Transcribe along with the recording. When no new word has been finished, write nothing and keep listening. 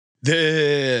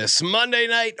This Monday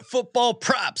Night Football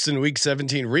Props and Week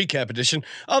 17 recap edition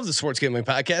of the Sports Gambling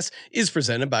Podcast is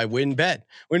presented by WynnBET.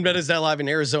 WynnBET is now live in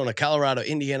Arizona, Colorado,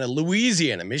 Indiana,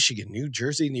 Louisiana, Michigan, New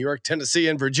Jersey, New York, Tennessee,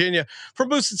 and Virginia. From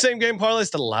boosted same-game parlays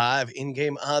to live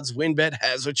in-game odds, WynnBET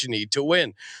has what you need to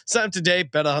win. Sign up today,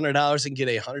 bet $100 and get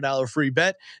a $100 free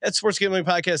bet at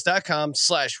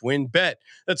sportsgamblingpodcast.com/WynnBET.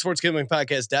 That's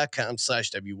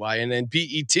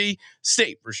sportsgamblingpodcast.com/WYNNBET.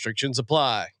 State restrictions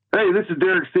apply. Hey, this is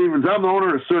Derek Stevens. I'm the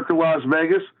owner of Circa Las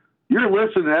Vegas. You're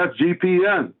listening to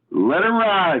FGPN. Let it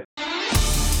ride.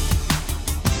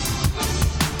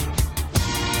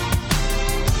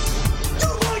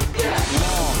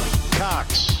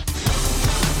 Cox.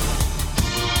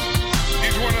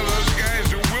 He's one of those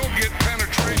guys who will get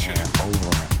penetration.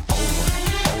 Over.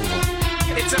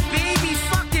 It's a baby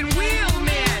fucking wheel,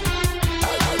 man.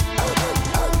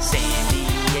 San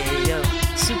Diego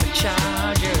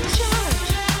Superchargers.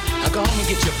 Now go home and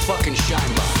get your fucking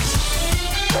shine box.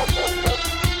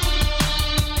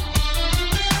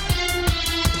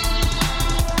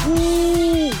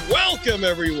 Ooh, welcome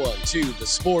everyone to the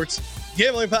Sports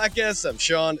Gambling Podcast. I'm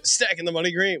Sean, stacking the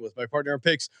money green with my partner in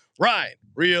picks, Ryan,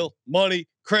 Real Money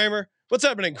Kramer. What's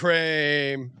happening,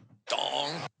 Kramer?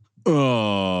 Dong.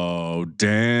 Oh,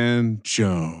 Dan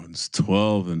Jones,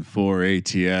 12-4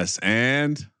 ATS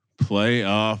and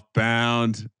playoff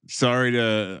bound. Sorry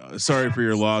for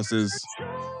your losses.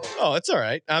 Oh, it's all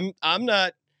right. I'm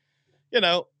not,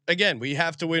 again, we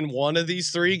have to win one of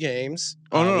these three games.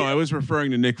 Oh, no, I was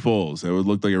referring to Nick Foles. It would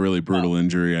look like a really brutal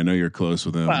injury. I know you're close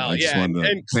with him. Well, I just wanted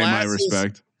to pay my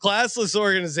respect. Classless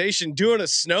organization doing a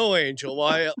snow angel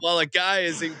while a guy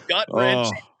is in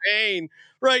gut-wrenching pain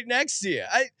right next to you.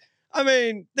 I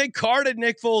mean, they carted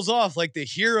Nick Foles off like the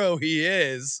hero he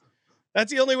is. That's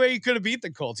the only way you could have beat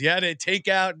the Colts. You had to take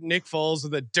out Nick Foles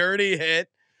with a dirty hit,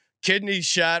 kidney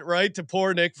shot right to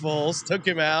poor Nick Foles, took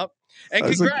him out. And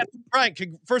congrats, Brian.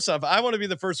 First off, I want to be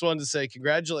the first one to say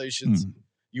congratulations.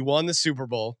 You won the Super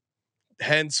Bowl.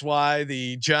 Hence why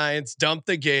the Giants dumped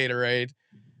the Gatorade.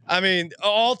 I mean,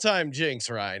 all-time jinx,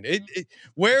 Ryan.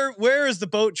 Where is the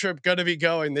boat trip going to be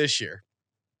going this year?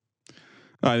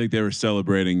 I think they were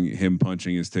celebrating him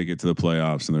punching his ticket to the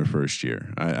playoffs in their first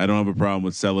year. I don't have a problem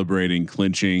with celebrating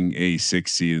clinching a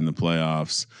 6 seed in the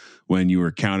playoffs when you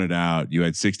were counted out. You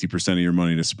had 60% of your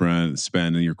money to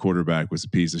spend, and your quarterback was a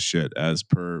piece of shit, as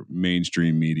per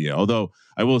mainstream media. Although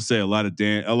I will say a lot of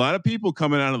people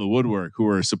coming out of the woodwork who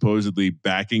are supposedly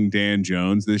backing Dan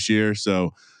Jones this year.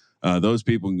 So those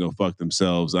people can go fuck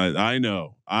themselves. I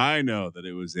know that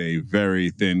it was a very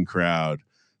thin crowd.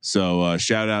 So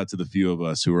shout out to the few of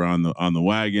us who are on the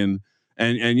wagon,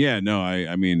 and yeah, no,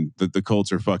 I mean the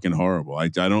Colts are fucking horrible.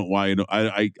 I'm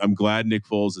glad Nick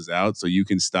Foles is out, so you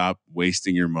can stop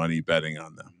wasting your money betting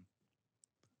on them.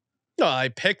 No, I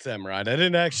picked them, right? I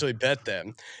didn't actually bet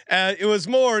them. It was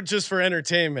more just for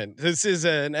entertainment. This is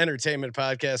an entertainment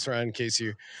podcast, Ryan. In case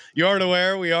you aren't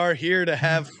aware, we are here to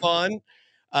have fun.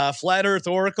 Flat Earth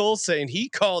Oracle saying he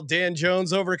called Dan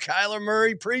Jones over Kyler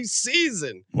Murray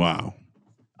preseason. Wow.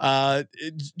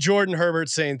 Jordan Herbert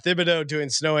saying Thibodeau doing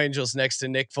snow angels next to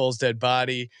Nick Foles' dead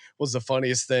body was the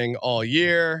funniest thing all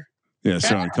year. Yeah,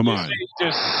 Sean, come on.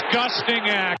 Disgusting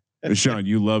act. Sean,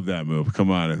 you love that move. Come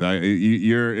on.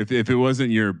 If it wasn't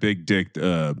your big dick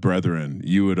brethren,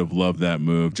 you would have loved that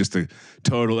move. Just a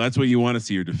total. That's what you want to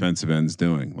see your defensive ends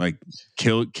doing. Like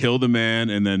kill the man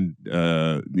and then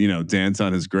dance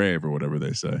on his grave or whatever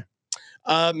they say.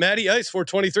 Matty Ice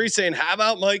 423 saying, how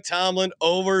about Mike Tomlin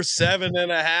over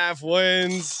 7.5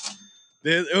 wins?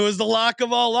 It was the lock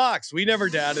of all locks. We never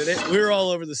doubted it. We were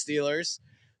all over the Steelers.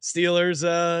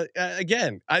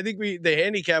 Again, I think the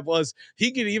handicap was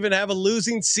he could even have a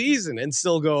losing season and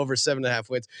still go over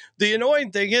 7.5 wins. The annoying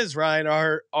thing is, Ryan,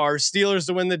 our Steelers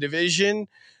to win the division,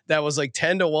 that was like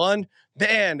 10-1.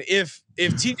 Man, if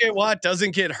TJ Watt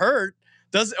doesn't get hurt,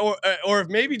 or if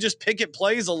maybe just Pickett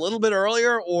plays a little bit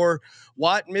earlier, or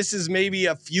Watt misses maybe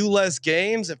a few less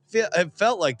games, it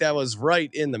felt like that was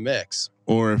right in the mix.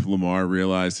 Or if Lamar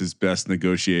realized his best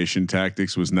negotiation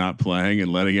tactics was not playing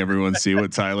and letting everyone see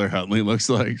what Tyler Huntley looks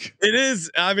like. It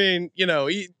is. I mean,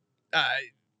 he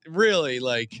really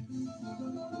like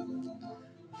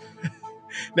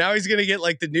now he's going to get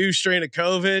like the new strain of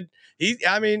COVID. It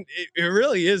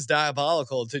really is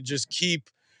diabolical to just keep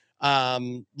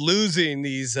losing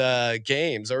these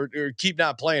games or keep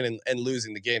not playing and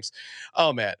losing the games.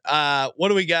 Oh man. What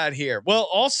do we got here? Well,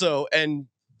 also, and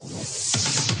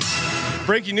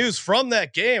breaking news from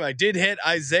that game, I did hit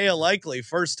Isaiah Likely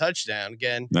first touchdown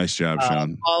again. Nice job,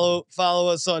 Sean. Follow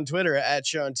us on Twitter at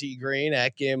Sean T Green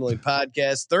at Gambling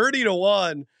Podcast.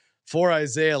 30-1 for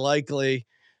Isaiah Likely.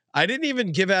 I didn't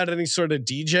even give out any sort of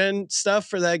degen stuff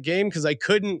for that game because I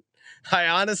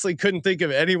honestly couldn't think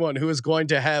of anyone who was going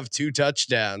to have 2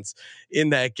 touchdowns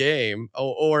in that game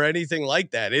or anything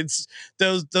like that. It's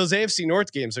those AFC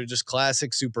North games are just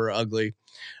classic, super ugly.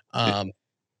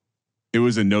 It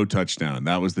was a no touchdown.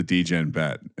 That was the degen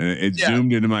bet. And it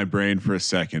zoomed into my brain for a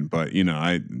second, but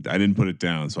I didn't put it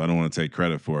down, so I don't want to take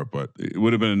credit for it, but it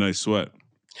would have been a nice sweat.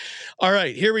 All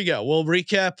right, here we go. We'll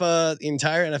recap the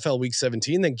entire NFL Week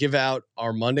 17, then give out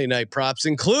our Monday night props,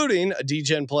 including a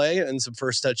degen play and some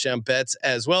first touchdown bets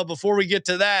as well. Before we get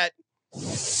to that,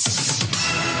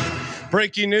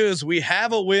 breaking news: we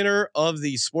have a winner of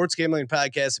the Sports Gambling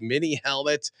Podcast mini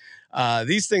helmet.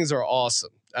 These things are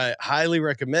awesome. I highly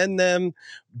recommend them.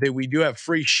 We do have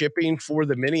free shipping for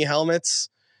the mini helmets.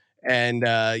 And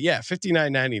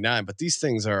 $59.99, but these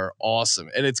things are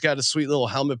awesome. And it's got a sweet little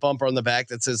helmet bumper on the back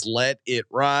that says "Let It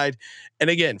Ride."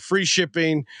 And again, free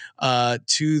shipping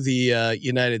to the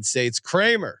United States.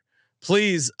 Kramer,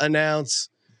 please announce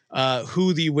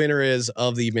who the winner is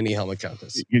of the mini helmet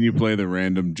contest. Can you play the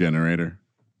random generator,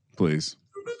 please?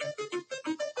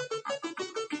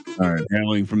 All right,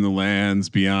 hailing from the lands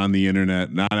beyond the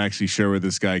internet. Not actually sure where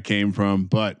this guy came from,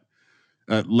 but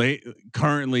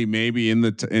currently maybe in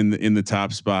the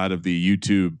top spot of the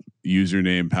YouTube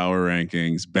username power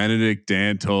rankings. Benedict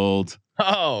Dantold.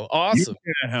 Oh, awesome!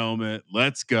 A helmet.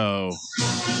 Let's go.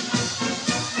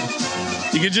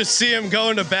 You can just see him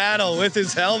going to battle with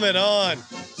his helmet on,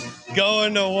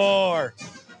 going to war.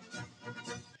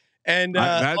 And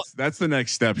that's the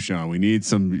next step, Sean. We need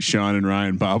some Sean and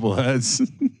Ryan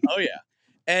bobbleheads. Oh yeah,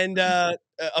 and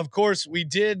of course we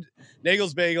did.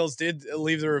 Nagels Bagels did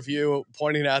leave the review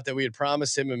pointing out that we had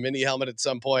promised him a mini helmet at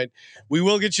some point. We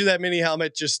will get you that mini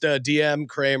helmet. Just DM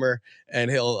Kramer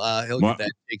and he'll get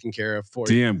that taken care of for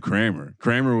you. DM Kramer.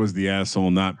 Kramer was the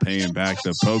asshole not paying back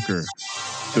the poker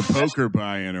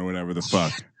buy-in or whatever the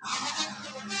fuck.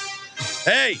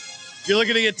 Hey, if you're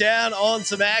looking to get down on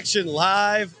some action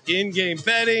live in-game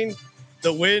betting,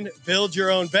 the win, build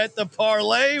your own bet, the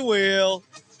parlay wheel,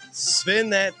 spin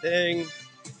that thing.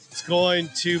 It's going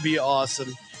to be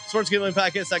awesome.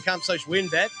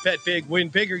 SportsGamblingPodcast.com/winbet. Bet big, win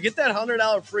bigger. Get that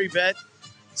 $100 free bet.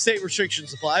 State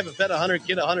restrictions apply, but bet 100,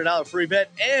 get a $100 free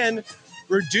bet and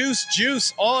reduced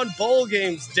juice on bowl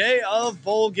games. Day of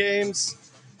bowl games.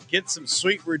 Get some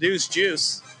sweet reduced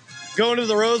juice. Going to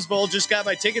the Rose Bowl. Just got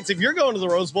my tickets. If you're going to the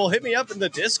Rose Bowl, hit me up in the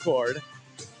Discord.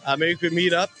 Maybe we could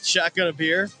meet up, shotgun a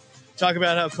beer, talk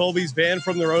about how Colby's banned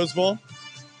from the Rose Bowl.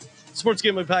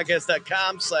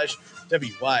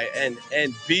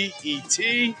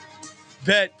 SportsGamblingPodcast.com/WYNNBET.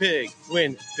 Bet big,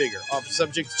 win bigger. Offer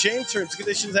subject to change. Terms and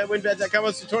conditions at winbet.com.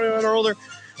 Must be 21 or older.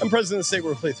 I'm president of the state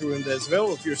where playthrough winbet is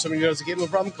available. If you're somebody who knows a gambling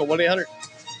problem, call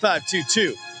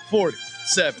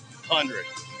 1-800-522-4700.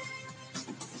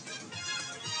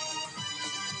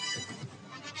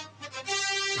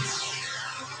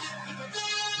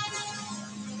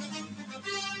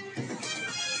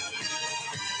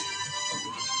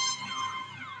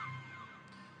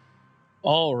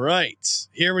 All right,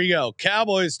 here we go.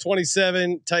 Cowboys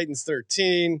 27, Titans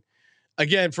 13.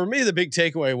 Again, for me, the big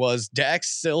takeaway was Dak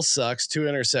still sucks. 2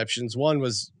 interceptions. One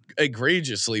was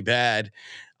egregiously bad.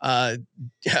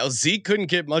 Zeke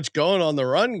couldn't get much going on the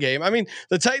run game. I mean,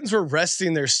 the Titans were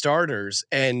resting their starters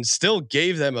and still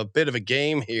gave them a bit of a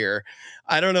game here.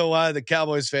 I don't know why the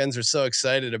Cowboys fans are so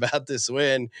excited about this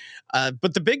win.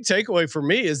 But the big takeaway for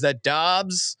me is that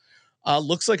Dobbs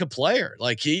looks like a player.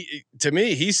 Like to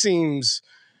me, he seems,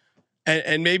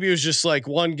 and maybe it was just like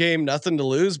one game, nothing to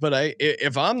lose. But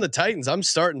if I'm the Titans, I'm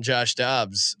starting Josh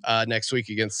Dobbs this week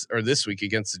against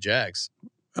the Jags.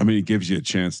 I mean, it gives you a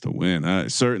chance to win.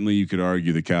 Certainly, you could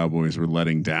argue the Cowboys were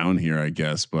letting down here, I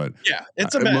guess, but yeah,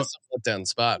 it's a massive letdown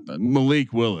spot. But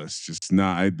Malik Willis just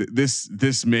not.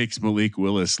 This makes Malik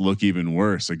Willis look even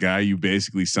worse. A guy you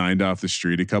basically signed off the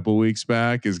street a couple weeks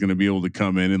back is going to be able to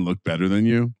come in and look better than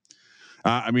you.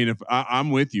 I mean, if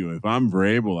I'm with you, if I'm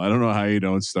Vrabel, I don't know how you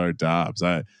don't start Dobbs.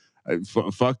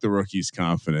 Fuck the rookie's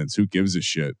confidence. Who gives a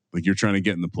shit? Like, you're trying to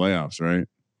get in the playoffs, right?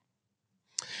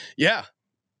 Yeah.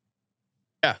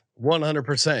 Yeah,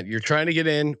 100%. You're trying to get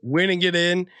in, win and get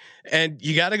in, and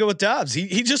you got to go with Dobbs.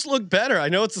 He just looked better. I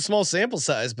know it's a small sample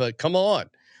size, but come on.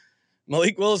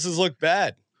 Malik Willis has looked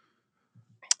bad.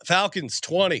 Falcons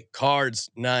 20, Cards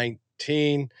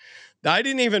 19. I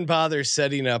didn't even bother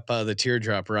setting up the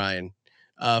teardrop, Ryan,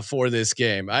 for this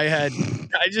game. I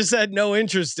just had no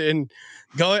interest in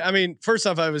going. I mean, first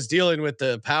off, I was dealing with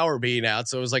the power being out,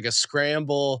 so it was like a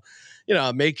scramble.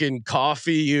 Making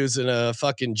coffee using a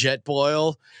fucking jet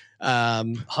boil,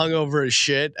 hungover as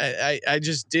shit. I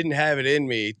just didn't have it in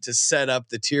me to set up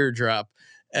the teardrop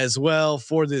as well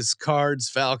for this Cards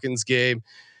Falcons game.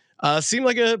 Seemed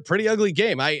like a pretty ugly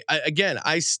game.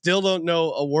 I still don't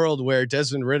know a world where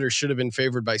Desmond Ridder should have been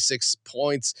favored by 6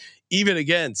 points, even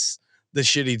against the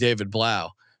shitty David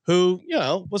Blau, who,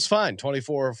 was fine.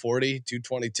 24 40,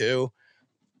 222.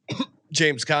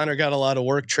 James Conner got a lot of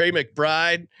work. Trey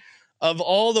McBride, of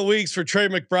all the weeks for Trey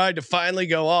McBride to finally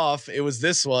go off, it was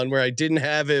this one where I didn't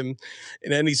have him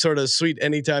in any sort of sweet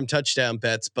anytime touchdown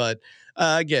bets. But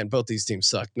again, both these teams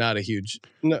suck. Not a huge,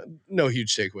 no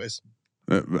huge takeaways.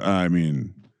 I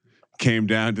mean, came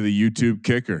down to the YouTube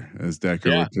kicker, as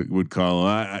Decker would call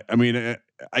it. I mean,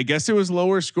 I guess it was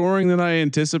lower scoring than I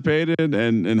anticipated,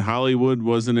 and Hollywood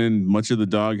wasn't in much of the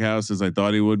doghouse as I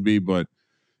thought he would be. But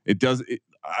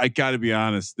I got to be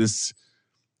honest.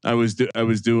 I was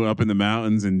doing up in the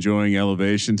mountains enjoying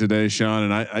elevation today,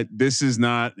 Sean, and this is a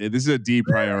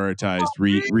deprioritized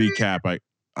recap.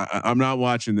 I'm not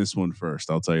watching this one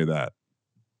first. I'll tell you that.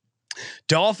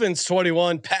 Dolphins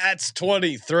 21, Pats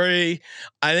 23.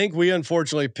 I think we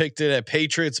unfortunately picked it at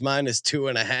Patriots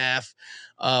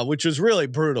 -2.5, which was really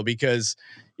brutal because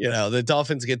the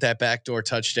Dolphins get that backdoor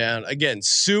touchdown. Again,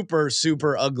 super,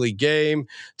 super ugly game.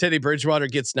 Teddy Bridgewater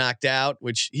gets knocked out,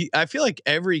 which I feel like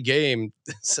every game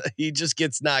he just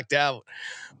gets knocked out.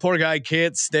 Poor guy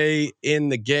can't stay in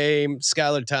the game.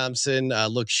 Skylar Thompson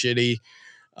looks shitty.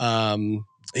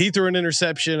 He threw an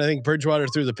interception. I think Bridgewater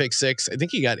threw the pick 6. I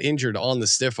think he got injured on the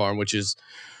stiff arm, which is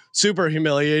super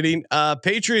humiliating.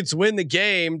 Patriots win the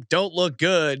game. Don't look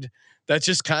good. That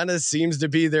just kind of seems to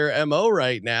be their MO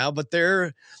right now, but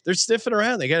they're sniffing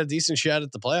around. They got a decent shot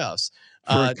at the playoffs.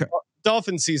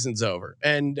 Dolphin season's over.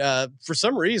 And for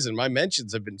some reason, my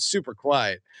mentions have been super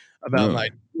quiet about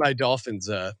my Dolphins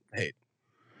hate.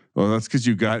 Well, that's because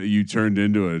you turned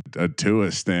into a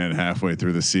Tua stan halfway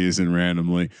through the season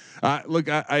randomly. Look,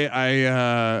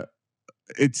 it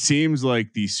seems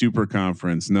like the super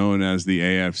conference known as the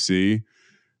AFC,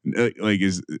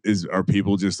 are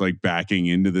people just like backing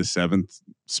into the 7th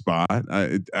spot?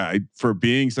 For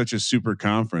being such a super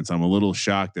conference, I'm a little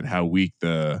shocked at how weak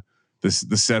the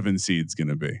 7 seed's going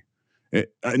to be.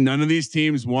 None of these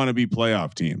teams want to be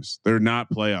playoff teams. They're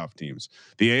not playoff teams.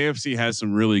 The AFC has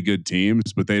some really good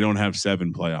teams, but they don't have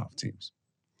 7 playoff teams.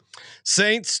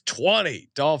 Saints 20,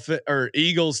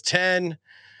 Eagles 10.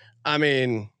 I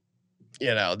mean,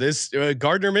 this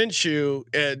Gardner Minshew,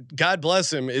 God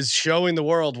bless him, is showing the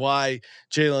world why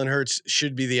Jalen Hurts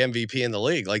should be the MVP in the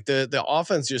league. Like the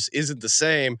offense just isn't the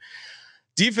same.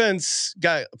 Defense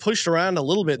got pushed around a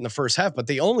little bit in the first half, but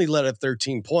they only let up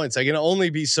 13 points. I can only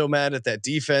be so mad at that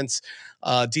defense.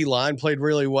 D-line played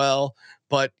really well,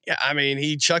 but I mean,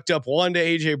 he chucked up one to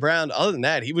AJ Brown. Other than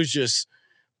that, he was just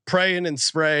praying and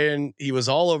spraying. He was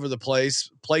all over the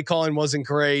place. Play calling wasn't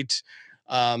great.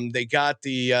 They got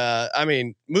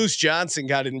Moose Johnson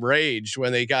got enraged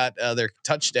when they got their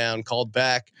touchdown called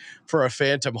back for a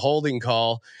phantom holding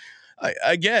call.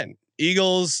 Again,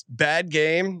 Eagles, bad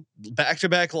game,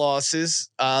 back-to-back losses.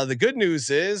 The good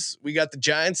news is we got the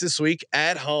Giants this week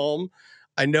at home.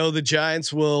 I know the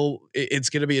Giants it's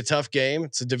going to be a tough game.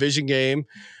 It's a division game.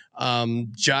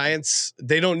 Giants,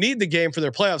 they don't need the game for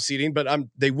their playoff seeding, but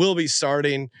they will be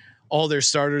starting all their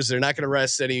starters. They're not going to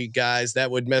rest any guys. That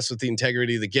would mess with the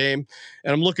integrity of the game.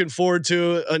 And I'm looking forward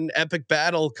to an epic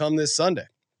battle come this Sunday.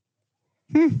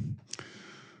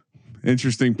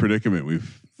 Interesting predicament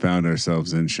we've found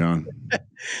ourselves in, Sean.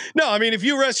 No, I mean, if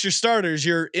you rest your starters,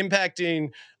 you're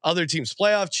impacting other teams'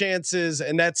 playoff chances,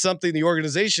 and that's something the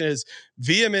organization has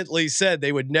vehemently said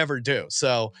they would never do.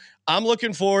 So I'm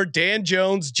looking forward. Dan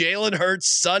Jones, Jalen Hurts,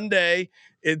 Sunday.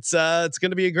 It's going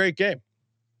to be a great game.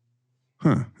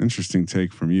 Interesting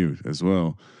take from you as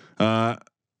well.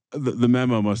 The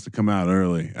memo must have come out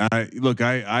early.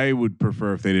 I would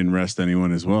prefer if they didn't rest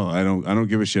anyone as well. I don't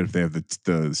give a shit if they have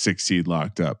the 6 seed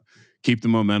locked up. Keep the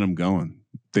momentum going.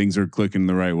 Things are clicking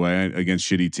the right way against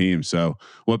shitty teams. So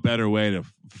what better way to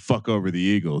fuck over the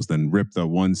Eagles than rip the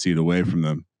 1 seed away from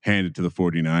them, hand it to the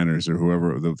 49ers or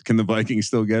whoever? Can the Vikings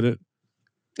still get it?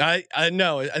 I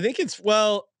know. I think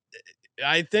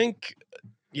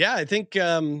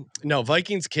no,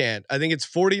 Vikings can't. I think it's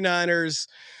 49ers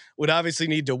would obviously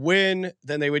need to win.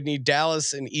 Then they would need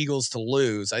Dallas and Eagles to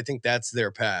lose. I think that's their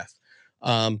path.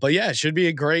 But yeah, it should be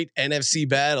a great NFC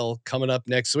battle coming up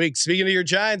next week. Speaking of your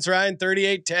Giants, Ryan,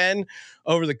 38-10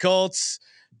 over the Colts.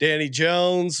 Danny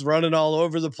Jones running all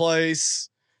over the place,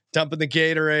 dumping the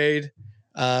Gatorade.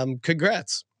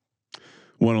 Congrats.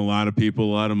 Won a lot of people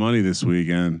a lot of money this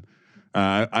weekend.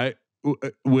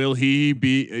 Will he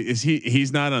be?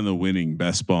 He's not on the winning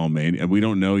best ball mania. We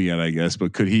don't know yet, I guess.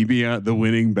 But could he be the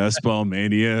winning best ball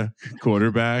mania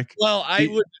quarterback? Well,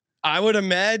 I would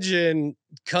imagine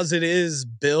because it is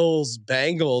Bills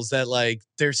Bengals that like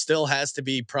there still has to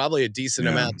be probably a decent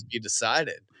amount to be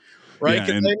decided, right? Yeah,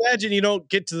 Because and- I imagine you don't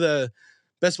get to the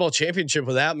best ball championship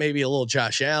without maybe a little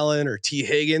Josh Allen or T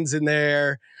Higgins in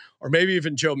there, or maybe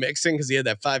even Joe Mixon because he had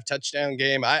that 5 touchdown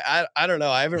game. I don't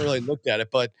know. I haven't really looked at it,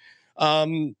 but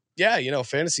yeah, you know,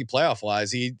 fantasy playoff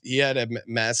wise, he had a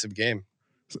massive game.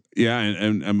 Yeah,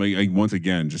 and I once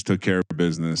again just took care of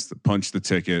business, punched the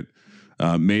ticket,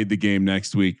 made the game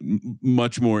next week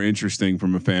much more interesting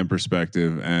from a fan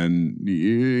perspective. And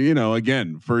you know,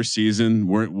 again, first season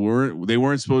they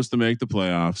weren't supposed to make the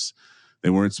playoffs. They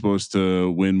weren't supposed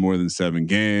to win more than 7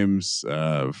 games.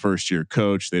 First year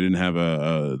coach, they didn't have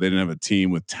a team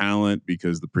with talent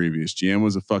because the previous GM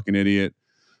was a fucking idiot.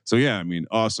 So yeah, I mean,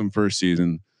 awesome first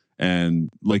season. And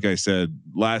like I said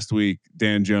last week,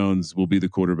 Dan Jones will be the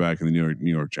quarterback of the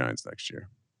New York Giants next year.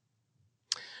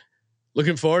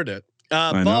 Looking forward to it.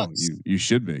 I know you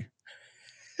should be.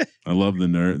 I love the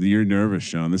nerve. You're nervous,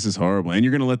 Sean. This is horrible, and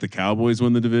you're gonna let the Cowboys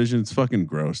win the division. It's fucking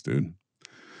gross, dude.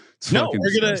 No,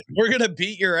 we're gonna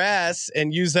beat your ass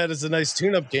and use that as a nice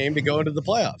tune-up game to go into the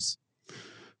playoffs.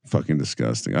 Fucking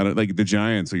disgusting. I don't like the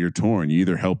Giants. So you're torn. You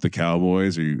either help the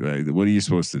Cowboys or you. What are you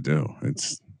supposed to do?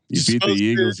 You beat the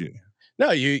Eagles.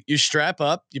 You strap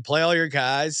up, you play all your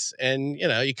guys, and you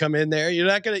know you come in there. You're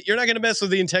not gonna mess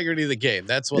with the integrity of the game.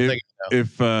 That's one thing.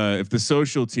 If the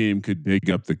social team could dig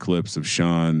up the clips of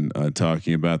Sean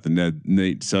talking about the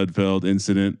Nate Sudfeld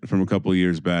incident from a couple of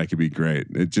years back, it'd be great.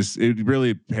 It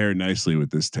really paired nicely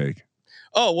with this take.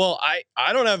 Oh well,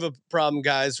 I don't have a problem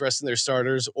guys resting their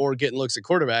starters or getting looks at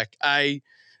quarterback. I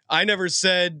never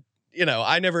said, you know,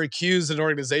 I never accused an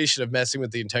organization of messing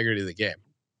with the integrity of the game.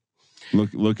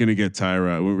 Looking to get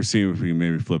Tyrod. We're seeing if we can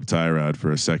maybe flip Tyrod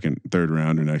for a second, third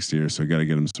rounder next year. So I got to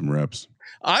get him some reps.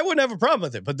 I wouldn't have a problem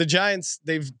with it, but the Giants,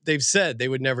 they've said they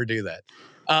would never do that.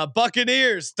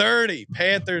 Buccaneers 30,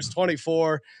 Panthers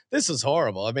 24. This is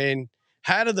horrible. I mean,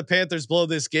 how did the Panthers blow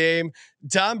this game?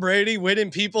 Tom Brady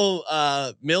winning people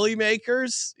millie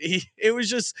makers. It was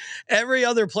just every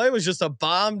other play was just a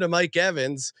bomb to Mike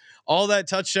Evans. All that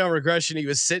touchdown regression he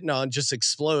was sitting on just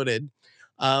exploded.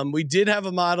 We did have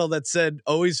a model that said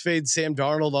always fade Sam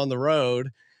Darnold on the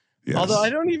road. Yes. Although I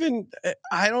don't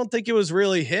think it was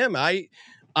really him. I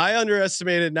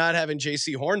underestimated not having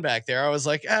JC Horn back there. I was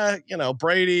like, you know,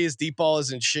 Brady's deep ball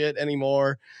isn't shit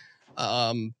anymore.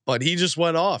 But he just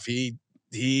went off. He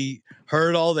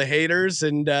heard all the haters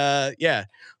and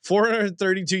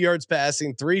 432 yards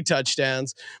passing, 3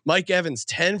 touchdowns. Mike Evans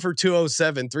 10 for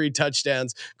 207, 3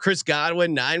 touchdowns. Chris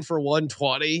Godwin 9 for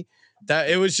 120.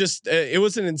 That it was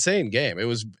an insane game. It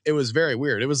was very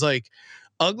weird. It was like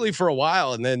ugly for a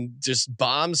while, and then just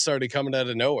bombs started coming out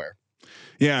of nowhere.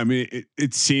 Yeah, I mean,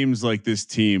 it seems like this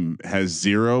team has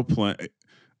zero plan.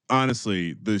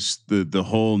 Honestly, the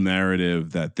whole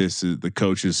narrative that this is the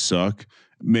coaches suck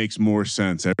makes more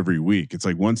sense every week. It's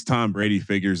like once Tom Brady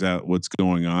figures out what's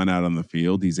going on out on the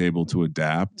field, he's able to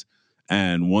adapt.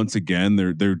 And once again,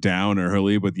 they're down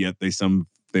early, but yet they find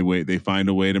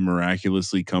a way to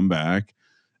miraculously come back.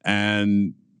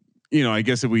 And you know, I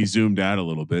guess if we zoomed out a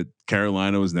little bit,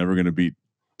 Carolina was never going to beat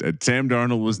Sam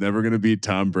Darnold was never going to beat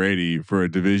Tom Brady for a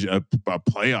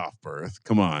playoff berth.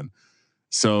 Come on.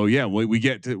 So yeah, we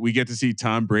get to see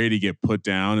Tom Brady get put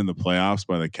down in the playoffs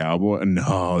by the Cowboys.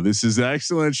 No, this is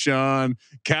excellent, Sean.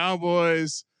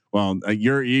 Cowboys. Well,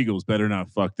 your Eagles better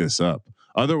not fuck this up.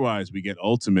 Otherwise, we get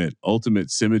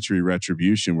ultimate symmetry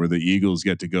retribution where the Eagles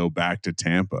get to go back to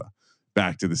Tampa,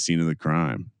 back to the scene of the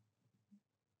crime.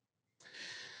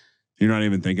 You're not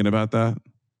even thinking about that?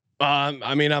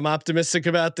 I mean, I'm optimistic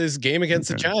about this game against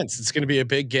the Giants. It's going to be a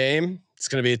big game. It's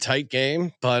going to be a tight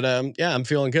game, but yeah, I'm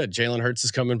feeling good. Jalen Hurts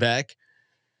is coming back.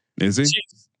 Is he?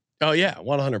 Chiefs. Oh yeah,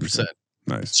 100%.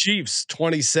 Nice. Chiefs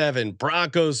 27,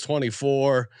 Broncos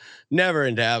 24. Never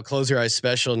in doubt. Close your eyes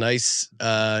special. Nice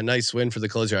win for the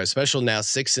close your eyes special. Now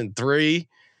 6-3.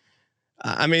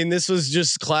 I mean, this was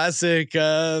just classic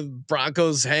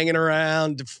Broncos hanging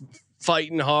around,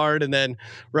 fighting hard, and then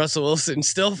Russell Wilson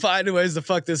still finding ways to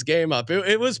fuck this game up.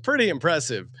 It was pretty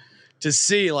impressive to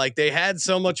see. Like they had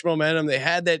so much momentum. They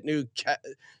had that new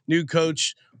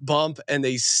coach bump, and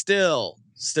they still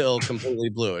completely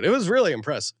blew it. It was really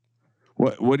impressive.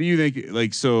 What do you think?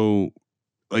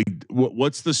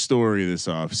 What's the story this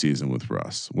offseason with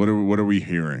Russ? What are we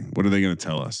hearing? What are they going to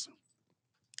tell us?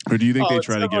 Or do you think they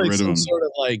try to get rid of him? Sort of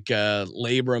like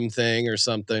labrum thing or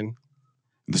something.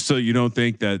 So you don't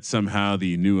think that somehow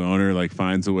the new owner like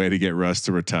finds a way to get Russ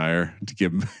to retire to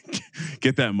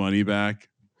get that money back?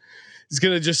 He's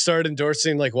going to just start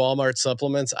endorsing like Walmart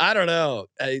supplements. I don't know.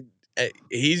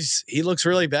 he looks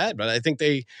really bad. But I think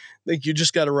you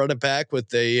just got to run it back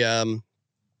with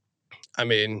I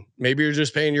mean, maybe you're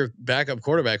just paying your backup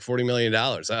quarterback $40 million.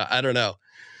 I don't know.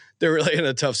 They're really in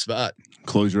a tough spot.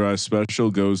 Close your eyes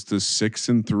special goes to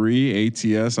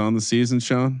 6-3 ATS on the season,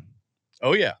 Sean.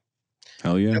 Oh yeah.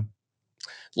 Hell yeah. Yep.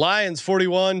 Lions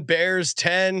 41, Bears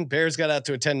 10. Bears got out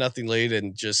to a 10-0 lead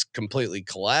and just completely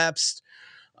collapsed.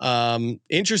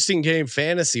 Interesting game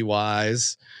fantasy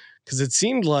wise, because it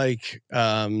seemed like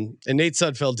and Nate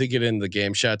Sudfeld did get into the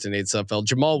game. Shout out to Nate Sudfeld.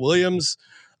 Jamal Williams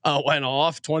went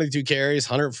off 22 carries,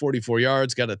 144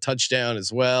 yards, got a touchdown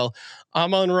as well.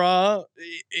 Amon-Ra,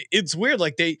 it's weird.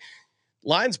 Like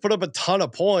Lions put up a ton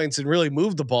of points and really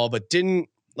moved the ball, but didn't,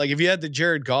 like, if you had the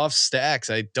Jared Goff stacks,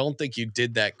 I don't think you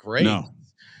did that great. No.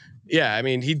 Yeah, I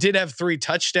mean, he did have 3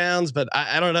 touchdowns, but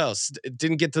I don't know. It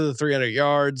didn't get to the 300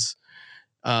 yards.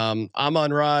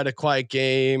 Amon-Ra had a quiet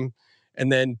game,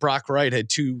 and then Brock Wright had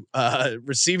 2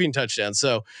 receiving touchdowns.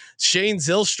 So Shane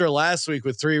Zylstra last week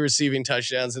with 3 receiving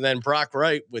touchdowns, and then Brock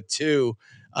Wright with 2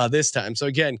 this time. So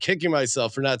again, kicking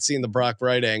myself for not seeing the Brock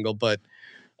Wright angle, but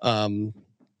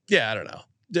yeah, I don't know.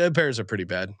 The Bears are pretty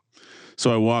bad.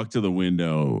 So I walked to the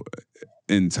window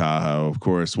in Tahoe, of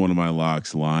course, one of my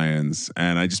locks, Lions,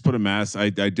 and I just put I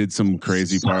did some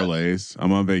crazy parlays.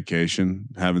 I'm on vacation,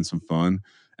 having some fun,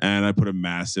 and I put a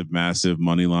massive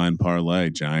money line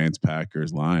parlay, Giants,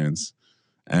 Packers, Lions,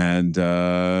 and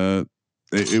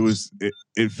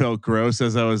it felt gross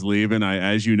as I was leaving.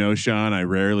 As you know, Sean, I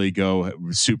rarely go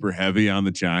super heavy on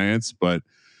the Giants, but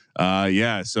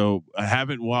yeah, so I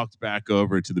haven't walked back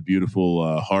over to the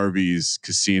beautiful Harvey's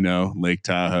Casino,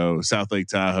 South Lake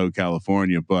Tahoe,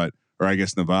 California, or I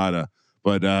guess Nevada,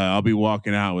 but I'll be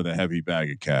walking out with a heavy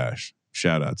bag of cash.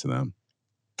 Shout out to them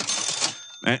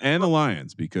and the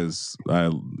Lions, because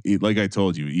like I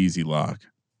told you, easy lock.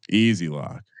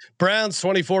 Browns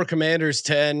 24, Commanders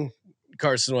 10.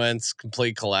 Carson Wentz,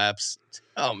 complete collapse.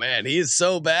 Oh man, he is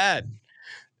so bad.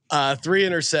 3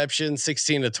 interceptions,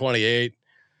 16-28.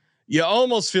 You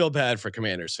almost feel bad for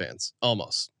Commanders fans.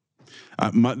 Almost.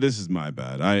 This is my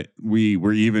bad. We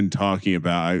were even talking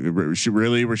about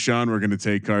really, Rashawn, we're going to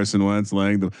take Carson Wentz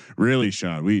laying really,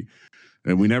 Sean. We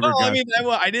never. Well, I mean,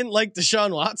 I didn't like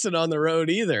Deshaun Watson on the road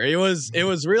either. It was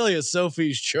really a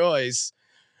Sophie's choice.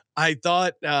 I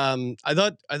thought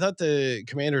the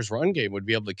Commanders' run game would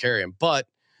be able to carry him, but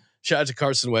shout out to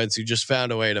Carson Wentz, who just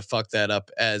found a way to fuck that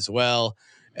up as well.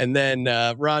 And then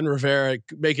Ron Rivera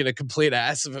making a complete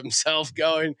ass of himself,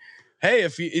 going, "Hey,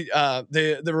 if you,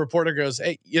 the reporter goes,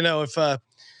 hey, if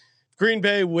Green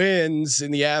Bay wins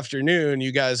in the afternoon,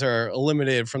 you guys are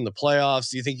eliminated from the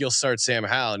playoffs. Do you think you'll start Sam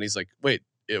Howell?" And he's like, "Wait,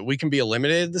 we can be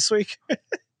eliminated this week?"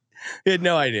 He had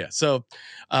no idea. So,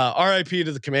 RIP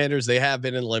to the Commanders. They have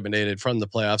been eliminated from the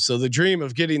playoffs. So the dream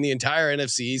of getting the entire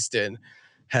NFC East in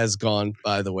has gone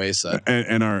by the wayside.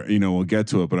 And our, we'll get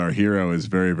to it, but our hero is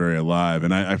very, very alive.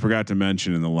 And I forgot to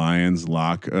mention in the Lions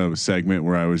lock segment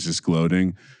where I was just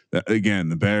gloating that, again,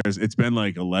 the Bears, it's been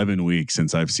like 11 weeks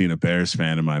since I've seen a Bears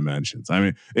fan in my mentions. I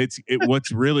mean,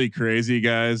 what's really crazy,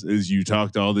 guys, is you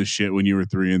talked all this shit when you were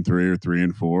 3-3 or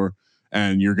 3-4,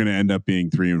 and you're going to end up being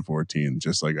 3-14,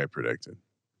 just like I predicted.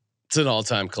 It's an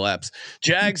all-time collapse.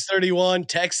 Jags 31,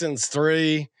 Texans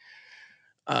 3.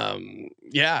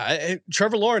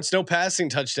 Trevor Lawrence, no passing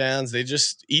touchdowns.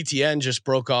 ETN just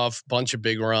broke off a bunch of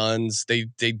big runs. They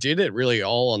did it really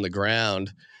all on the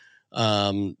ground.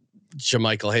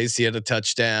 JaMychal Hasty had a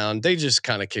touchdown. They just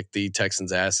kind of kicked the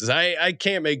Texans' asses. I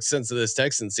can't make sense of this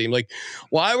Texans team. Like,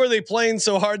 why were they playing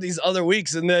so hard these other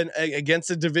weeks, and then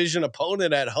against a division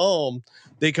opponent at home,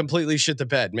 they completely shit the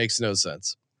bed? Makes no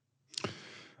sense.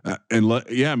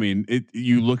 I mean,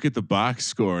 you look at the box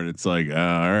score and it's like, all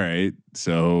right.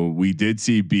 So we did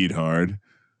see beat hard.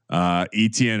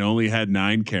 ETN only had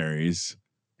 9 carries.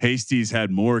 Hasty's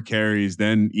had more carries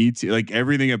than like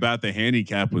everything about the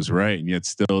handicap was right, and yet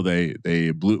still they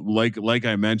blew, like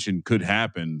I mentioned, could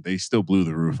happen. They still blew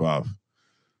the roof off.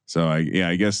 So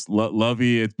I guess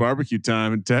Lovey, it's barbecue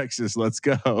time in Texas. Let's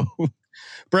go.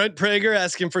 Brent Prager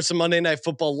asking for some Monday Night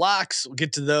Football locks. We'll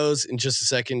get to those in just a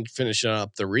second. Finishing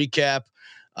up the recap.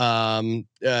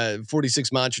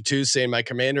 46 Mantra 2 saying my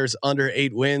Commanders under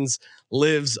 8 wins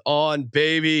lives on,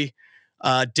 baby.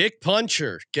 Dick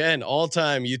Puncher, again,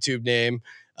 all-time YouTube name,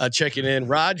 checking in.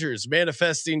 Rogers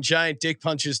manifesting giant dick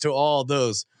punches to all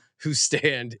those who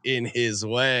stand in his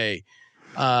way.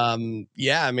 I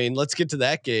mean, let's get to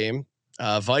that game.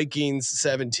 Vikings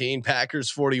 17, Packers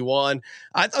 41.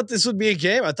 I thought this would be a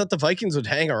game. I thought the Vikings would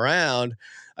hang around.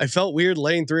 I felt weird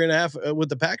laying 3.5 with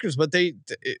the Packers, but they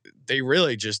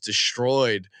really just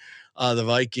destroyed the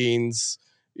Vikings.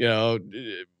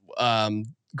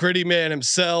 gritty man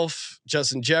himself,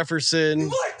 Justin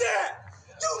Jefferson.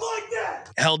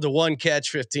 Held to one catch,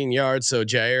 15 yards. So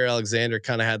Jair Alexander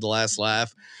kind of had the last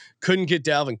laugh. Couldn't get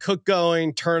Dalvin Cook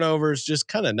going. Turnovers, just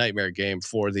kind of nightmare game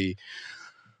for the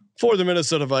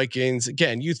Minnesota Vikings.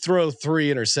 Again, you throw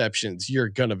 3 interceptions, you're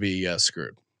gonna be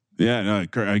screwed. Yeah, no.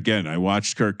 Again, I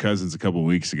watched Kirk Cousins a couple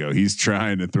weeks ago. He's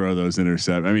trying to throw those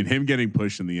interceptions. I mean, him getting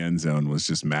pushed in the end zone was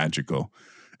just magical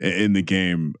in the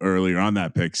game earlier on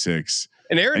that pick 6.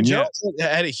 And Aaron Jones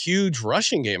had a huge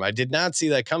rushing game. I did not see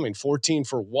that coming. 14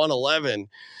 for 111.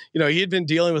 You know, he had been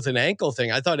dealing with an ankle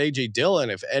thing. I thought AJ Dillon,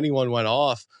 if anyone went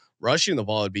off rushing the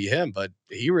ball, it'd be him, but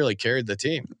he really carried the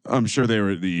team. I'm sure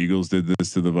the Eagles did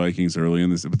this to the Vikings early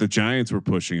in this, but the Giants were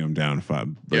pushing them down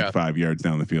 5 yards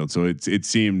down the field. So it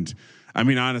seemed, I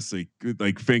mean, honestly,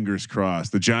 like fingers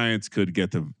crossed, the Giants could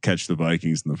catch the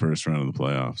Vikings in the first round of the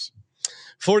playoffs.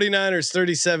 49ers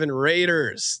 37,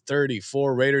 Raiders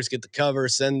 34. Raiders get the cover,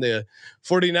 send the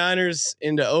 49ers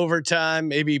into overtime.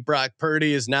 Maybe Brock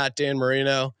Purdy is not Dan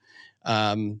Marino.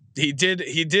 He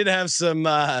did have some.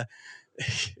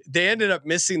 They ended up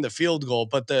missing the field goal,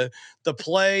 but the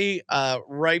play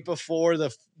right before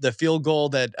the field goal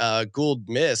that Gould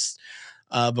missed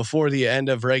before the end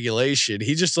of regulation,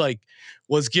 he just like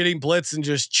was getting blitzed and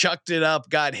just chucked it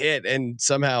up, got hit, and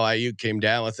somehow Ayuk came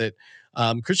down with it.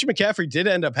 Christian McCaffrey did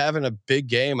end up having a big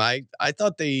game. I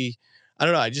thought I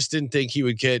don't know. I just didn't think he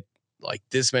would get like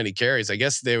this many carries. I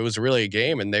guess there was really a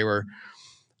game and they were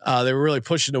really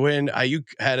pushing to win. Ayuk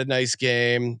had a nice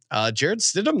game. Jared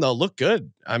Stidham though looked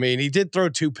good. I mean, he did throw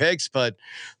 2 picks, but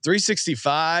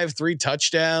 365, 3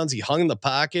 touchdowns. He hung in the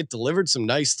pocket, delivered some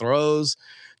nice throws.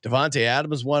 Devontae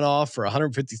Adams went off for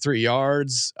 153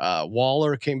 yards.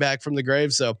 Waller came back from the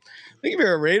grave. So I think if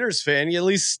you're a Raiders fan, you at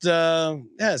least some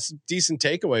decent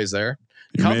takeaways there.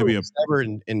 Maybe never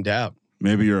in doubt.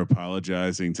 Maybe you're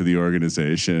apologizing to the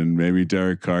organization. Maybe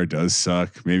Derek Carr does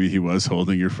suck. Maybe he was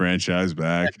holding your franchise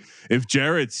back. If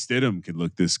Jarrett Stidham could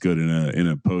look this good in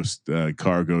a post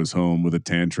Carr goes home with a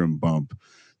tantrum bump,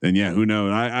 then yeah, who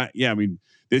knows? I mean,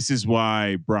 this is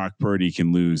why Brock Purdy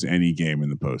can lose any game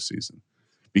in the postseason.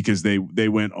 Because they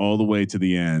went all the way to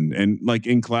the end, and like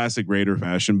in classic Raider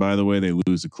fashion, by the way, they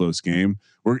lose a close game.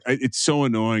 It's so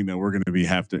annoying that we're going to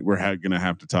have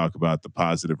to talk about the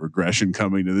positive regression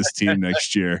coming to this team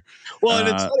next year. Well, and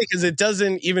it's funny because it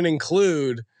doesn't even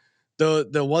include the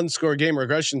 1-score game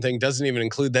regression thing. Doesn't even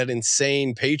include that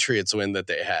insane Patriots win that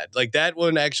they had. Like that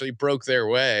one actually broke their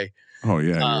way. Oh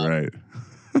yeah, you're right.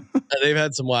 They've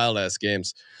had some wild ass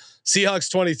games.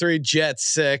 Seahawks 23, Jets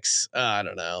 6. I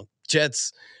don't know.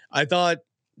 Jets, I thought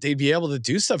they'd be able to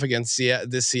do stuff against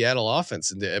this Seattle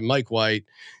offense, and Mike White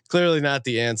clearly not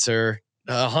the answer.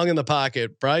 Hung in the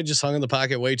pocket, probably just hung in the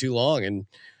pocket way too long.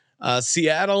 And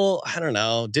Seattle, I don't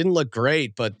know, didn't look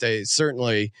great, but they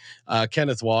certainly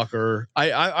Kenneth Walker.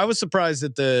 I was surprised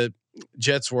that the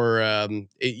Jets were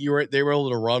they were able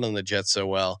to run on the Jets so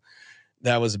well.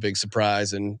 That was a big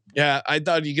surprise, and yeah, I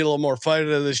thought you get a little more fight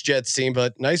out of this Jets team,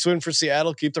 but nice win for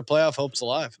Seattle, keep their playoff hopes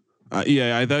alive.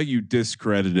 Yeah, I thought you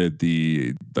discredited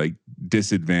the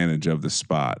disadvantage of the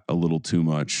spot a little too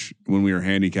much when we were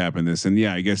handicapping this. And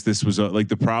yeah, I guess this was like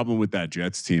the problem with that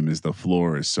Jets team is the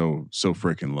floor is so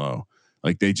freaking low.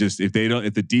 Like they just if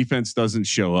the defense doesn't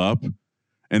show up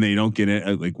and they don't get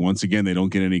it, like once again they don't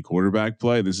get any quarterback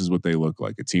play. This is what they look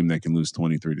like, a team that can lose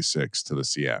 23-6 to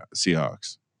the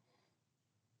Seahawks.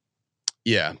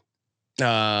 Yeah.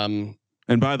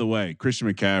 And by the way, Christian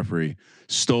McCaffrey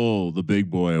stole the big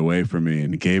boy away from me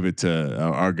and gave it to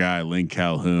our guy, Link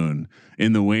Calhoun,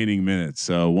 in the waning minutes.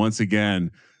 So once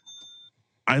again,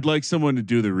 I'd like someone to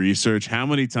do the research. How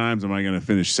many times am I going to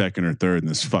finish second or third in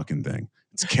this fucking thing?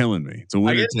 It's killing me. It's a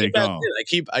winner take all.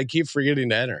 I keep forgetting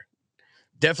to enter.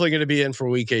 Definitely going to be in for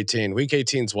week 18. Week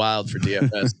 18's wild for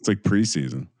DFS. It's like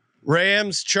preseason.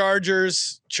 Rams,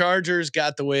 Chargers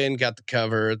got the win, got the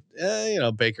cover.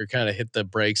 Baker kind of hit the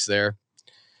brakes there.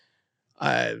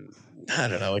 I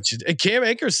don't know. Cam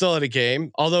Akers still had a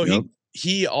game, although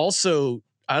he also,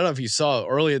 I don't know if you saw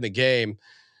early in the game,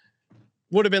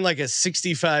 would have been like a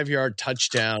 65-yard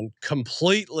touchdown,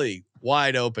 completely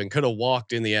wide open, could have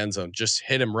walked in the end zone, just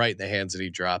hit him right in the hands and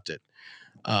he dropped it.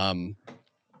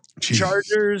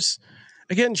 Chargers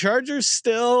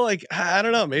still, like, I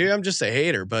don't know, maybe I'm just a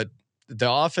hater, but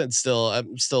the offense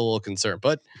I'm still a little concerned,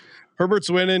 but Herbert's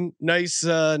winning. Nice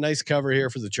cover here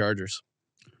for the Chargers.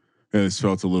 Yeah, this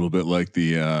felt a little bit like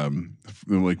the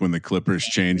like when the Clippers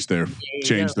changed their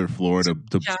floor to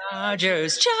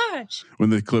Chargers charge. When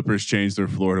the Clippers changed their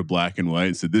floor to black and white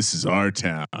and said, "This is our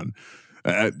town."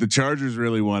 The Chargers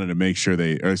really wanted to make sure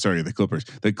the Clippers.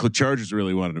 The Chargers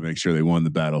really wanted to make sure they won the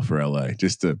battle for LA,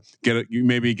 just to get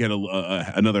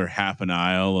another half an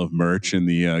aisle of merch in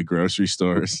the grocery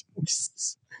stores.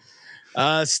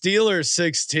 Steelers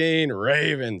 16,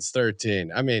 Ravens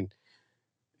 13. I mean,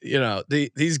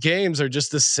 these games are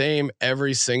just the same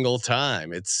every single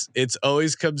time. It's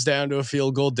always comes down to a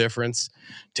field goal difference.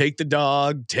 Take the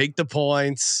dog, take the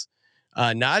points.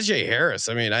 Najee Harris.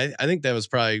 I mean, I think that was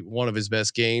probably one of his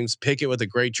best games. Pickett with a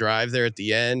great drive there at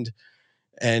the end.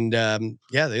 And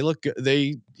they look good.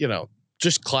 They,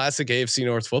 just classic AFC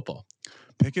North football.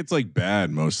 Pickett's like bad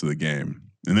most of the game,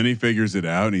 and then he figures it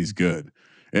out and he's good.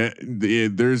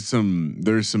 There's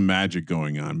some magic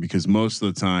going on because most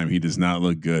of the time he does not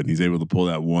look good. He's able to pull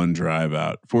that one drive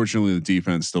out. Fortunately, the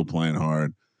defense still playing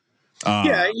hard.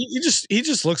 He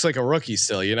just looks like a rookie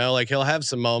still, like he'll have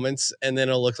some moments and then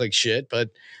it'll look like shit. But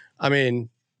I mean,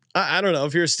 I don't know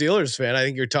if you're a Steelers fan, I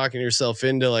think you're talking yourself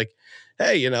into like,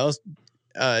 hey,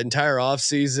 entire off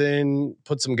season,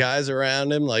 put some guys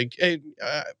around him. Like, hey,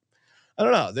 I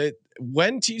don't know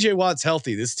when TJ Watt's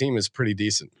healthy, this team is pretty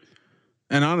decent.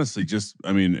 And honestly,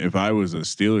 if I was a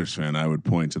Steelers fan, I would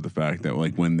point to the fact that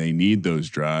like when they need those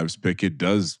drives, Pickett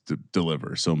does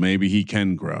deliver. So maybe he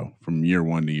can grow from year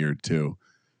 1 to year 2,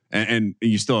 and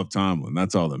you still have Tomlin.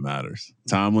 That's all that matters.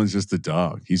 Tomlin's just a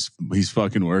dog. He's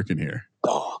fucking working here.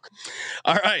 Dog.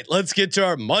 All right, let's get to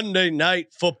our Monday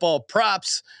Night Football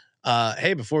props.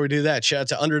 Hey, before we do that, shout out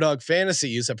to Underdog Fantasy.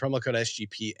 Use that promo code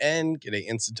SGPN. Get an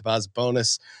instant deposit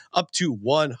bonus up to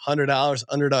 $100.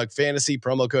 Underdog Fantasy,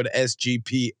 promo code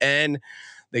SGPN.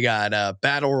 They got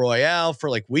Battle Royale for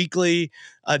like weekly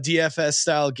DFS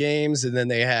style games. And then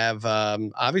they have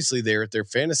obviously their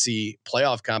fantasy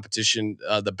playoff competition.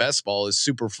 The Best Ball is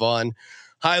super fun.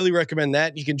 Highly recommend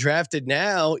that. You can draft it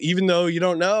now, even though you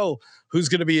don't know who's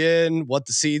going to be in, what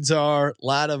the seeds are. A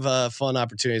lot of fun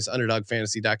opportunities.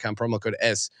 UnderdogFantasy.com, promo code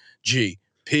SGPN.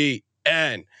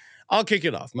 I'll kick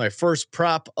it off. My first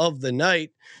prop of the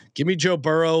night. Give me Joe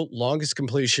Burrow, longest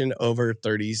completion over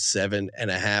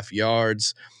 37.5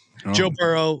 yards. Oh. Joe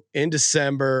Burrow in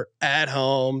December at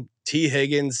home. T.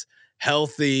 Higgins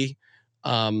healthy.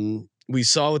 We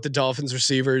saw what the Dolphins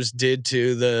receivers did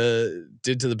to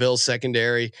the Bills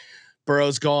secondary.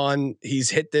 Burrow's gone. He's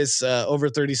hit this over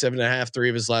 37.5 3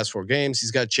 of his last 4 games.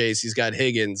 He's got Chase. He's got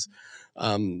Higgins.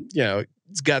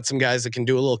 He's got some guys that can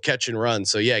do a little catch and run.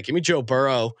 So yeah, give me Joe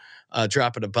Burrow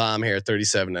dropping a bomb here at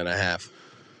 37.5.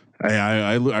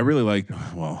 I really like.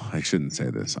 Well, I shouldn't say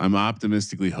this. I'm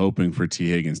optimistically hoping for T.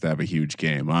 Higgins to have a huge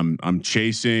game. I'm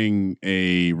chasing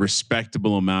a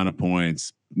respectable amount of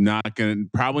points.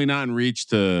 Probably not in reach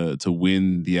to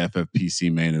win the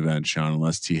FFPC main event, Sean,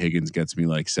 unless T. Higgins gets me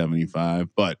like 75,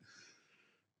 but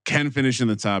can finish in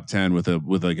the top 10 with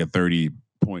like a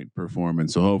 30-point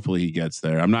performance. So hopefully he gets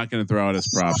there. I'm not going to throw out his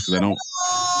props because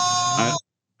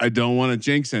I don't want to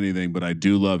jinx anything, but I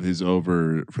do love his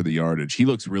over for the yardage. He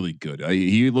looks really good.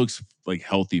 He looks like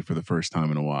healthy for the first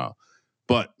time in a while.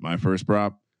 But my first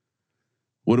prop,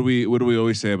 what do we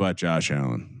always say about Josh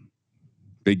Allen?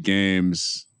 Big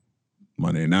games,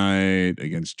 Monday night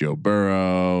against Joe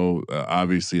Burrow.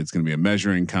 Obviously, it's going to be a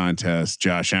measuring contest.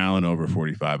 Josh Allen over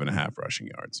 45.5 rushing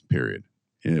yards, period.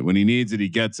 When he needs it, he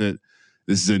gets it.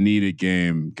 This is a needed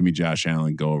game. Give me Josh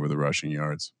Allen, go over the rushing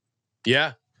yards.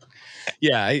 Yeah.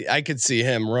 Yeah, I could see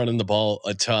him running the ball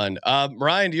a ton.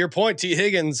 Ryan, to your point, T.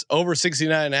 Higgins over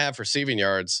 69.5 receiving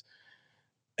yards.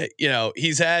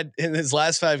 He's had in his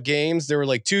last 5 games, there were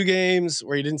like 2 games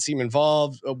where he didn't seem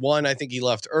involved. One, I think he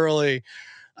left early.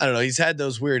 I don't know. He's had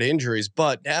those weird injuries,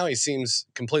 but now he seems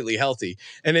completely healthy.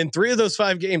 And in 3 of those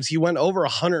 5 games, he went over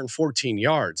 114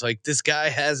 yards. Like, this guy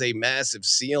has a massive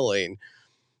ceiling,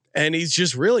 and he's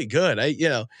just really good.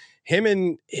 Him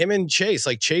and Chase,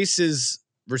 like Chase's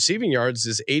receiving yards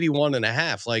is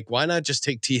 81.5. Like, why not just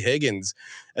take T. Higgins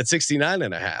at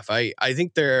 69.5? I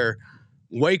think they're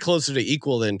way closer to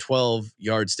equal than 12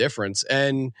 yards difference.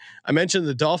 And I mentioned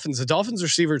the Dolphins. The Dolphins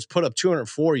receivers put up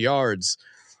 204 yards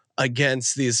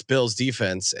against this Bills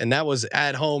defense, and that was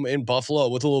at home in Buffalo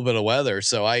with a little bit of weather.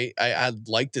 So I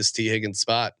like this T. Higgins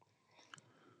spot.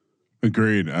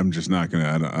 Agreed. I'm just not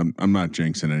gonna. I'm not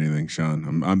jinxing anything,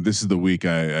 Sean. This is the week.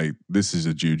 This is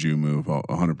a juju move,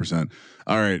 100%.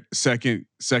 All right, second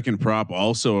prop,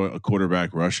 also a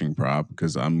quarterback rushing prop,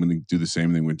 because I'm gonna do the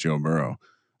same thing with Joe Burrow.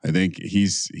 I think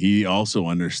he also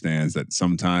understands that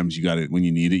sometimes you got it when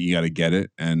you need it, you got to get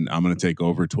it. And I'm going to take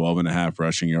over 12.5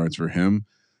 rushing yards for him.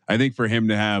 I think for him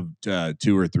to have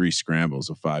 2 or 3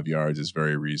 scrambles of 5 yards is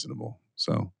very reasonable.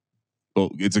 So, well,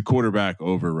 it's a quarterback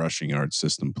over rushing yard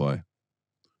system play.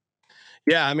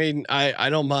 Yeah, I mean, I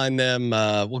don't mind them.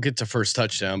 We'll get to first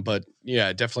touchdown, but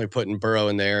yeah, definitely putting Burrow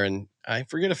in there. And I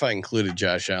forget if I included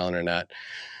Josh Allen or not.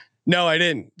 No, I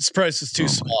didn't. This price is too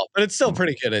small, but it's still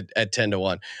pretty good at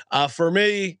 10-1. For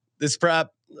me, this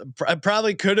prop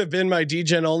probably could have been my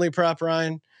DGen only prop,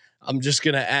 Ryan. I'm just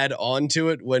gonna add on to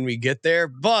it when we get there.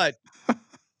 But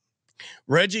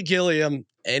Reggie Gilliam,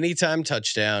 anytime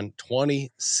touchdown,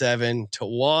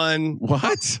 27-1.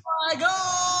 What?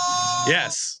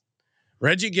 Yes.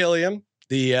 Reggie Gilliam,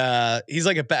 he's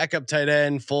like a backup tight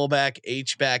end, fullback,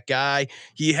 H-back guy.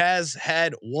 He has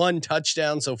had one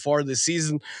touchdown so far this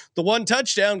season. The one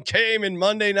touchdown came in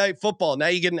Monday Night Football. Now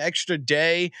you get an extra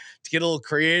day to get a little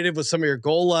creative with some of your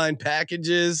goal line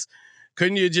packages.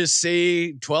 Couldn't you just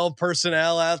see 12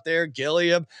 personnel out there?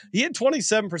 Gilliam, he had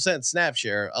 27% snap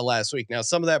share last week. Now,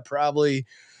 some of that probably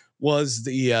was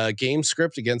the game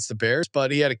script against the Bears, but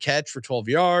he had a catch for 12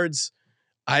 yards.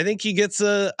 I think he gets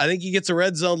a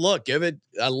red zone look. I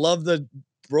love the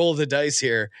roll of the dice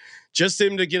here. Just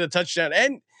him to get a touchdown.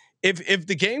 And if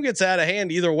the game gets out of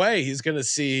hand, either way, he's going to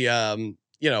see,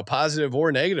 positive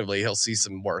or negatively, he'll see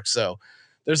some work. So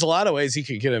there's a lot of ways he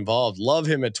could get involved. Love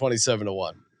him at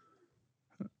 27-1.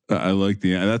 I like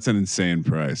that's an insane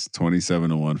price.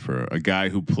 27-1 for a guy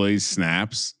who plays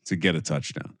snaps to get a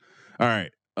touchdown. All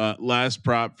right. Last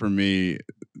prop for me,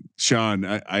 Sean,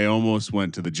 I almost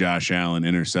went to the Josh Allen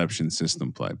interception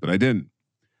system play, but I didn't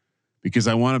because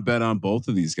I want to bet on both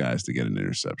of these guys to get an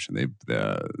interception.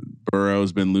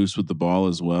 Burrow's been loose with the ball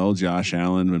as well. Josh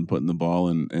Allen been putting the ball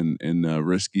in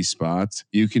risky spots.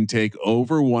 You can take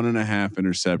over 1.5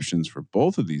 interceptions for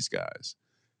both of these guys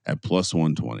at plus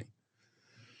 120.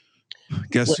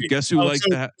 Guess who likes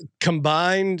that?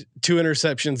 Combined 2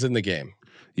 interceptions in the game.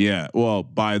 Yeah, well,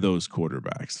 by those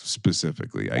quarterbacks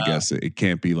specifically, I guess it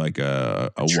can't be like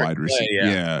a wide receiver.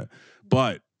 Yeah,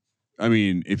 but I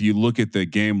mean, if you look at the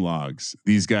game logs,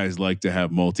 these guys like to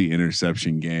have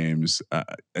multi-interception games.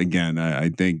 Again, I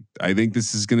think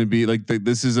this is going to be like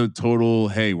this is a total.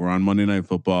 Hey, we're on Monday Night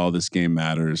Football. This game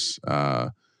matters.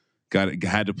 Had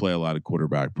to play a lot of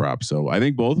quarterback props. So I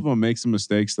think both of them make some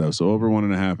mistakes though. So over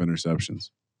 1.5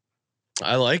 interceptions.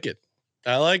 I like it.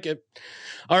 All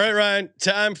right, Ryan,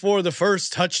 time for the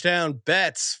first touchdown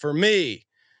bets for me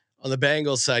on the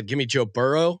Bengals side. Give me Joe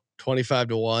Burrow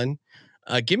 25-1.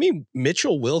 Give me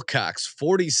Mitchell Wilcox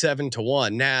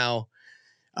 47-1. Now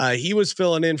he was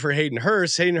filling in for Hayden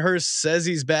Hurst. Hayden Hurst says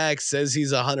he's back, says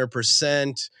he's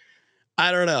 100%.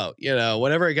 I don't know.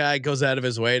 Whenever a guy goes out of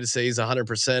his way to say he's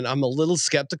 100%, I'm a little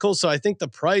skeptical. So I think the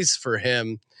price for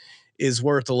him is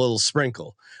worth a little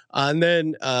sprinkle. And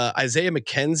then Isaiah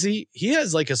McKenzie, he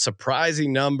has like a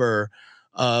surprising number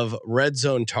of red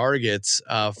zone targets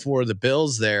for the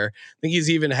Bills there. I think he's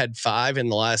even had 5 in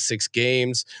the last 6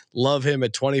 games. Love him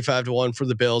at 25-1 for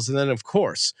the Bills. And then of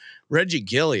course, Reggie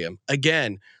Gilliam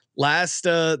again, last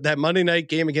that Monday night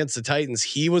game against the Titans,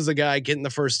 he was the guy getting the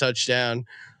first touchdown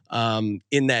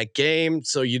in that game.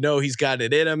 So, he's got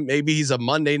it in him. Maybe he's a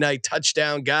Monday night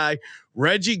touchdown guy.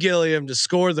 Reggie Gilliam to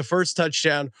score the first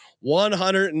touchdown,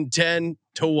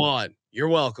 110-1. You're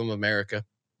welcome, America.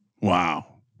 Wow.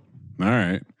 All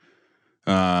right.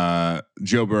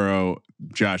 Joe Burrow,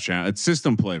 Josh Allen. It's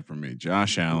system play for me.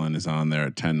 Josh Allen is on there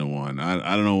at 10-1.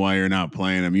 I don't know why you're not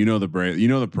playing him.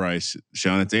 The price,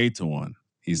 Sean. It's 8-1.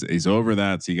 He's over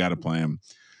that, so you got to play him.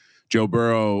 Joe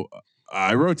Burrow.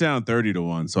 I wrote down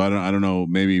 30-1, so I don't know.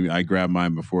 Maybe I grabbed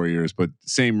mine before yours, but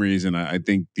same reason. I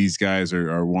think these guys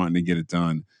are wanting to get it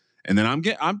done. And then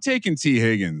I'm taking T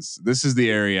Higgins. This is the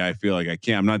area I feel like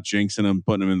I'm not jinxing him,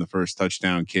 putting him in the first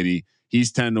touchdown kitty.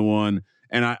 He's 10-1,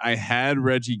 and I had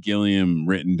Reggie Gilliam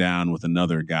written down with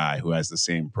another guy who has the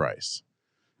same price.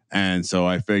 And so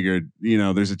I figured,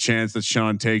 there's a chance that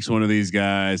Sean takes one of these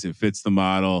guys. It fits the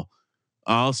model.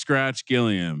 I'll scratch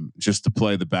Gilliam just to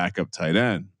play the backup tight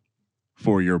end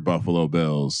for your Buffalo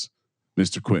Bills,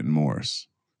 Mr. Quentin Morris,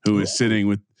 who is sitting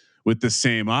with the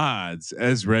same odds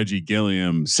as Reggie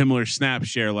Gilliam, similar snap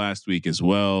share last week as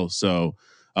well. So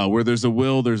where there's a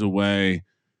will, there's a way.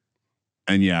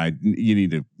 And yeah,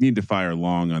 you need to fire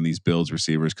long on these Bills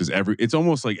receivers because it's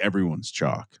almost like everyone's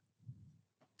chalk.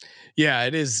 Yeah,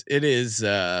 it is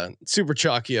super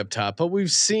chalky up top, but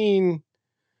we've seen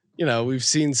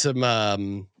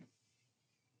some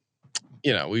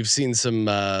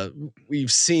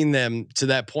we've seen them to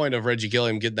that point of Reggie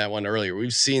Gilliam getting that one earlier.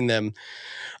 We've seen them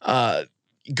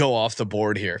go off the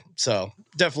board here. So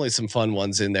definitely some fun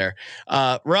ones in there.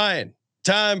 Ryan,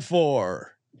 time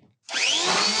for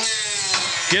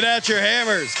get out your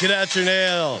hammers, get out your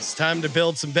nails. Time to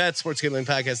build some bets.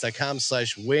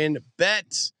 SportsGamblingPodcast.com/win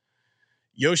bet.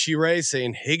 Yoshi Ray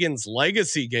saying Higgins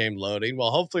legacy game loading. Well,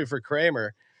 hopefully for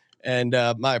Kramer and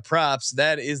my props,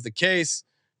 that is the case.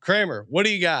 Kramer, what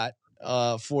do you got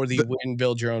for the win,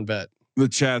 build your own bet? The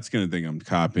chat's going to think I'm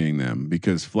copying them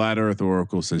because Flat Earth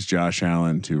Oracle says Josh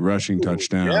Allen 2 rushing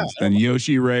touchdowns. Yeah, then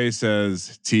Yoshi Ray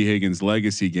says T Higgins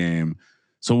legacy game.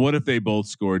 So what if they both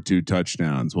scored 2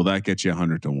 touchdowns? Well, that gets you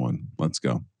 100 to 1. Let's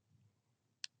go.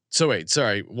 So wait,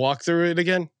 sorry, walk through it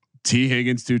again. T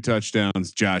Higgins 2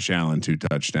 touchdowns, Josh Allen 2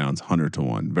 touchdowns, 100 to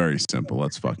 1. Very simple.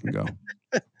 Let's fucking go.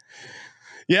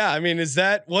 Yeah, I mean, is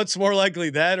that what's more likely,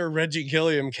 that or Reggie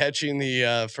Gilliam catching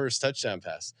the first touchdown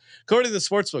pass? According to the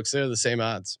sportsbooks, they're the same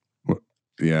odds.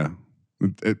 Yeah,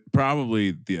 it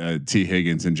probably the T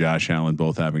Higgins and Josh Allen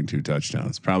both having 2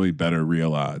 touchdowns. Probably better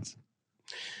real odds.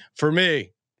 For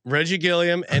me, Reggie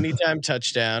Gilliam anytime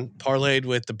touchdown parlayed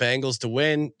with the Bengals to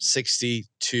win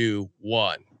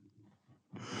 60-1.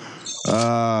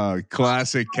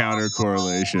 Classic counter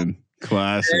correlation.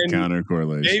 Counter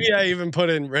correlation. Maybe I even put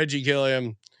in Reggie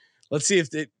Gilliam. Let's see if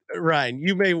Ryan,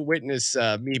 you may witness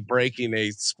me breaking a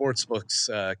sportsbooks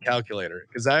calculator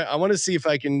because I want to see if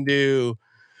I can do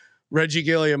Reggie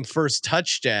Gilliam first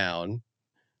touchdown.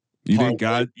 You think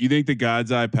the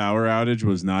God's Eye power outage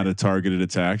was not a targeted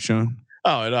attack, Sean?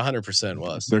 Oh, it 100%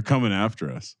 was. They're coming after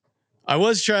us. I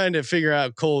was trying to figure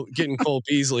out getting Cole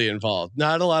Beasley involved.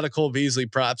 Not a lot of Cole Beasley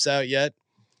props out yet.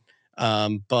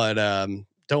 But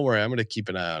don't worry, I'm going to keep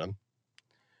an eye on him.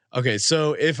 Okay.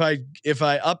 So if I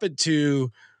up it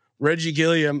to Reggie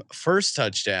Gilliam first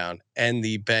touchdown and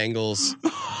the Bengals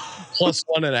plus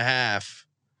 1.5,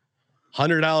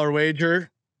 $100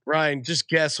 wager, Ryan, just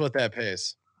guess what that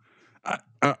pays.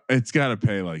 It's got to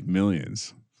pay like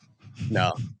millions.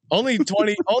 No, only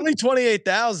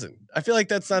 28,000. I feel like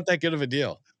that's not that good of a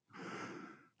deal.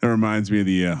 That reminds me of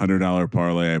the $100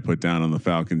 parlay I put down on the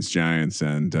Falcons, Giants,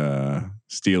 and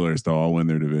Steelers to all win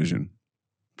their division.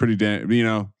 Pretty damn,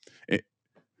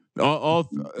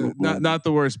 not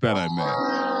the worst bet I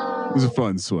made. It was a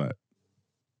fun sweat.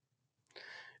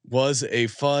 Was a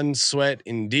fun sweat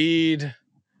indeed.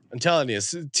 I'm telling you,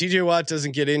 TJ Watt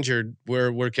doesn't get injured.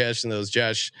 We're cashing those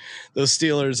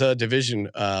Steelers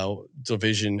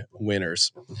division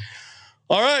winners.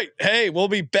 All right. Hey, we'll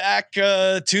be back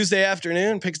Tuesday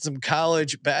afternoon picking some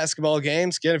college basketball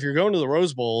games. Again, if you're going to the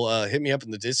Rose Bowl, hit me up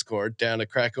in the Discord down to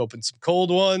crack open some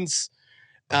cold ones.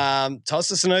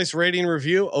 Toss us a nice rating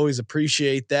review. Always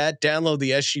appreciate that. Download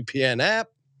the SGPN app.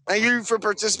 Thank you for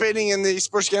participating in the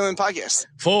Sports Gambling Podcast.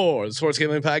 For the Sports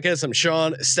Gambling Podcast, I'm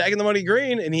Sean, stacking the money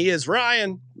green, and he is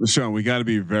Ryan. Sean, we got to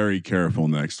be very careful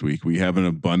next week. We have an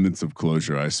abundance of Close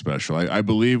Your Eyes special. I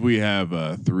believe we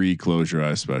have 3 Close Your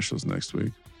Eyes specials next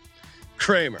week.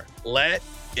 Kramer, let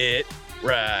it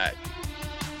ride.